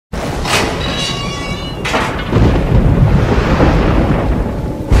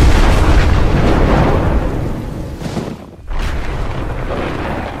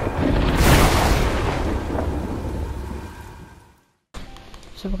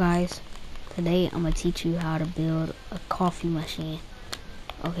So guys, today I'm gonna teach you how to build a coffee machine.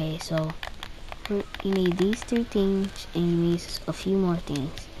 Okay, so you need these two things and you need a few more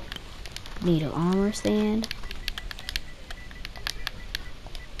things. You need an armor stand.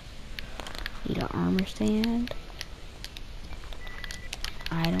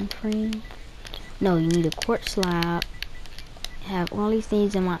 Item frame. No, you need a quartz slab. Have all these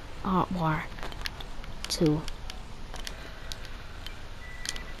things in my hotbar too.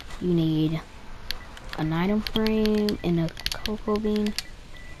 You need an item frame and a cocoa bean.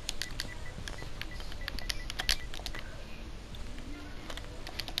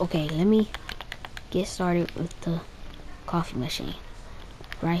 Okay, let me get started with the coffee machine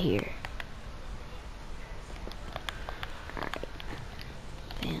right here. Alright,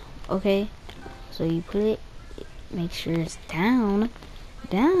 bam. Okay, so you put it, make sure it's down.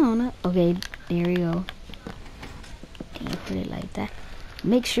 Okay, there you go. And you put it like that.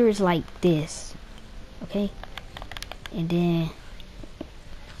 Make sure it's like this, okay? And then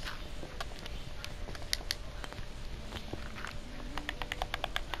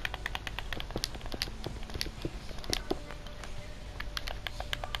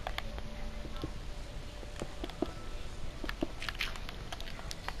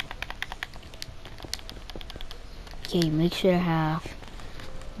okay, make sure to have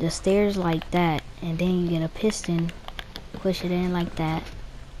the stairs like that, and then you get a piston, push it in like that,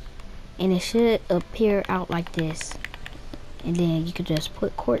 and it should appear out like this. And then you could just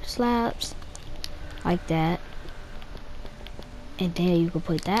put quartz slabs like that, and then you can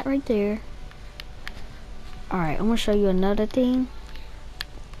put that right there. Alright, I'm gonna show you another thing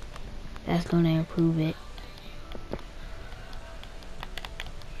that's gonna improve it.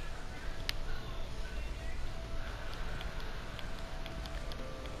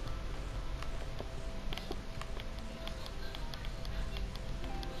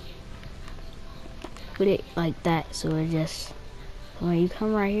 Put it like that, so it just, when you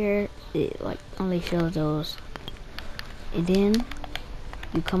come right here, it like only shows those. And then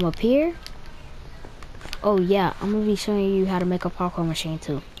you come up here. Oh yeah, I'm gonna be showing you how to make a popcorn machine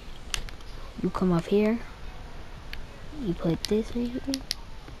too. You come up here, you put this right here.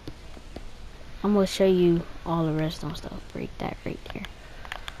 I'm gonna show you all the redstone stuff. Break that right there.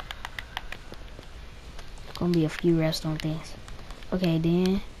 Gonna be a few redstone things. Okay,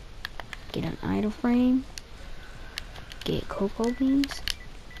 then get an item frame. Get cocoa beans.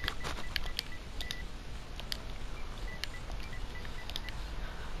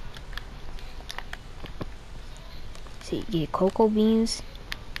 See, get cocoa beans,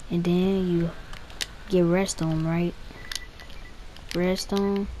 and then you get redstone, right?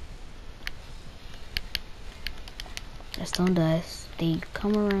 Redstone dust. Then you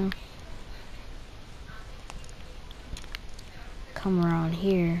come around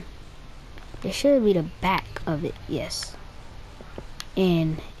here. It should be the back of it, yes.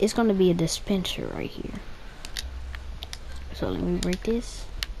 And it's gonna be a dispenser right here. So let me break this.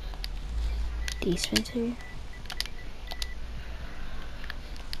 Dispenser.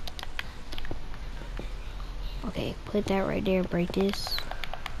 Okay, put that right there, break this.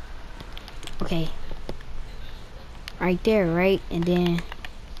 Okay. Right there, right? And then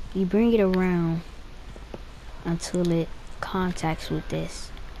you bring it around until it contacts with this.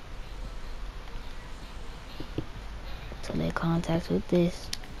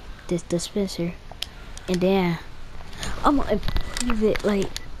 This dispenser. And then I'm gonna improve it like,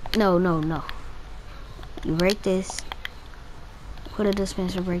 no. You break this, put a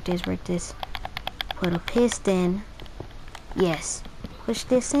dispenser, break this, put a piston, yes, push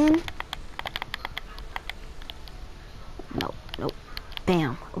this in, nope,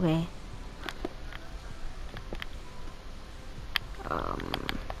 bam, okay.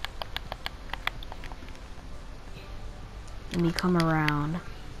 Let me come around.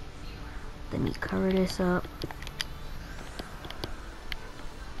 Let me cover this up.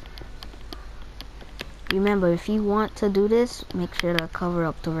 Remember, if you want to do this, make sure to cover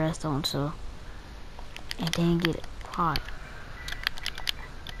up the redstone, so, and then get it hot.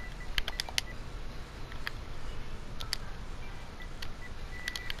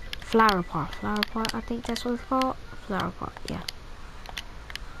 Flower pot, I think that's what it's called. Flower pot, yeah.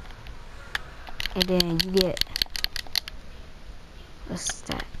 And then you get a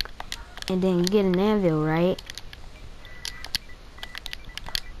stack. And then you get an anvil, right?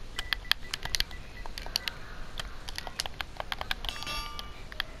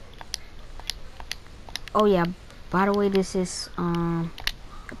 Oh yeah, by the way, this is a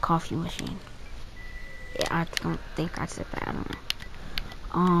coffee machine. Yeah, I don't think I said that, I don't know.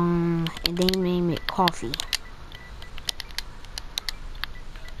 And then you name it coffee.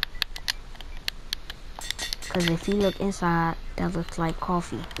 Because if you look inside, that looks like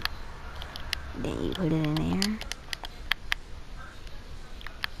coffee. Then you put it in there.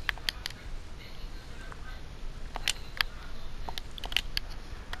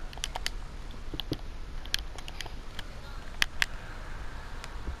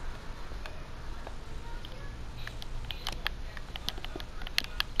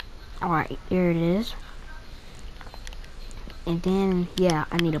 Alright, here it is. And then, yeah,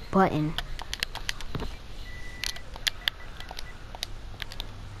 I need a button.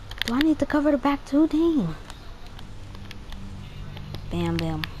 Do I need to cover the back too? Dang. Bam,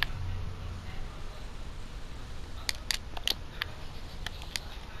 bam.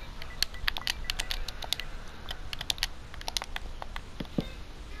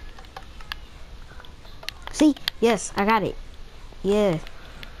 See? Yes, I got it. Yeah.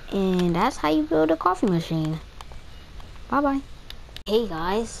 And that's how you build a coffee machine. Bye-bye. Hey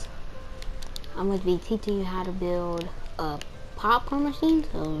guys. I'm going to be teaching you how to build a popcorn machine.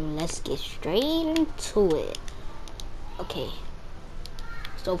 So let's get straight into it. Okay.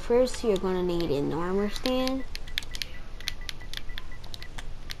 So first you're going to need an armor stand.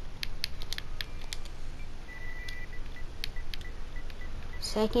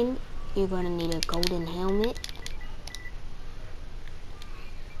 Second, you're going to need a golden helmet.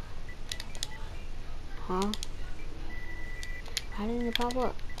 Huh? How did it pop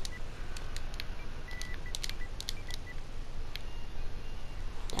up?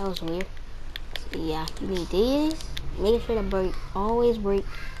 That was weird. So yeah, you need these. Make sure to always break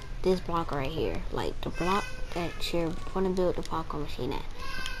this block right here. Like the block that you're going to build the popcorn machine at.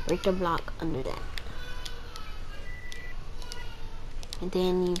 Break the block under that. And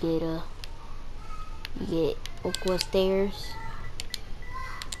then you get awkward stairs.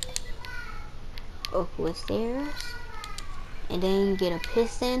 Awkward stairs. And then you get a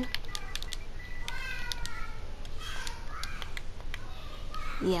piston.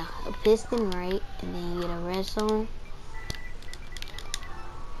 Yeah, a piston, right? And then you get a redstone.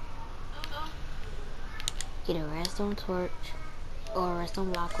 Get a redstone torch or a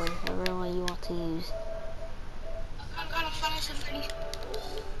redstone block, whatever one you want to use.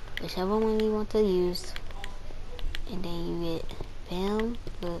 Whichever one you want to use. And then you get bam,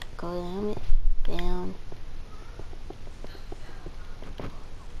 the golden helmet, bam,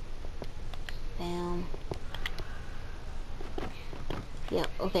 bam. Yep,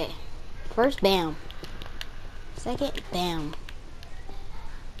 okay. First, bam. Second, bam.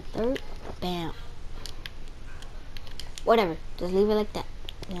 Third, bam. Whatever, just leave it like that.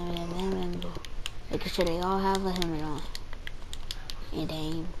 Bam, bam, bam, bam, bam. Making sure they all have a helmet on. And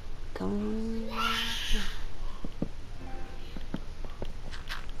then you come.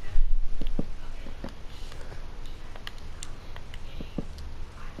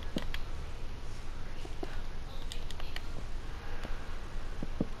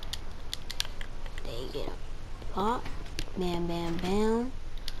 They get a pop. Bam, bam, bam.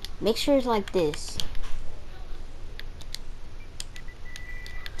 Make sure it's like this.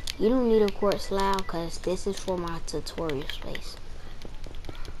 You don't need a quartz slab because this is for my tutorial space.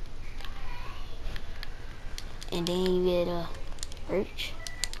 And then you get a birch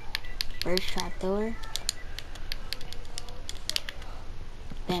trapdoor.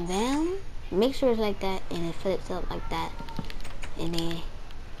 Bam, bam. Make sure it's like that and it flips up like that. And then,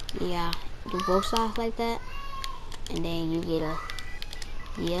 yeah, do both sides like that. And then you get a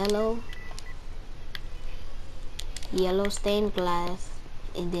yellow stained glass.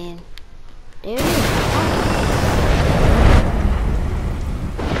 And then there it is.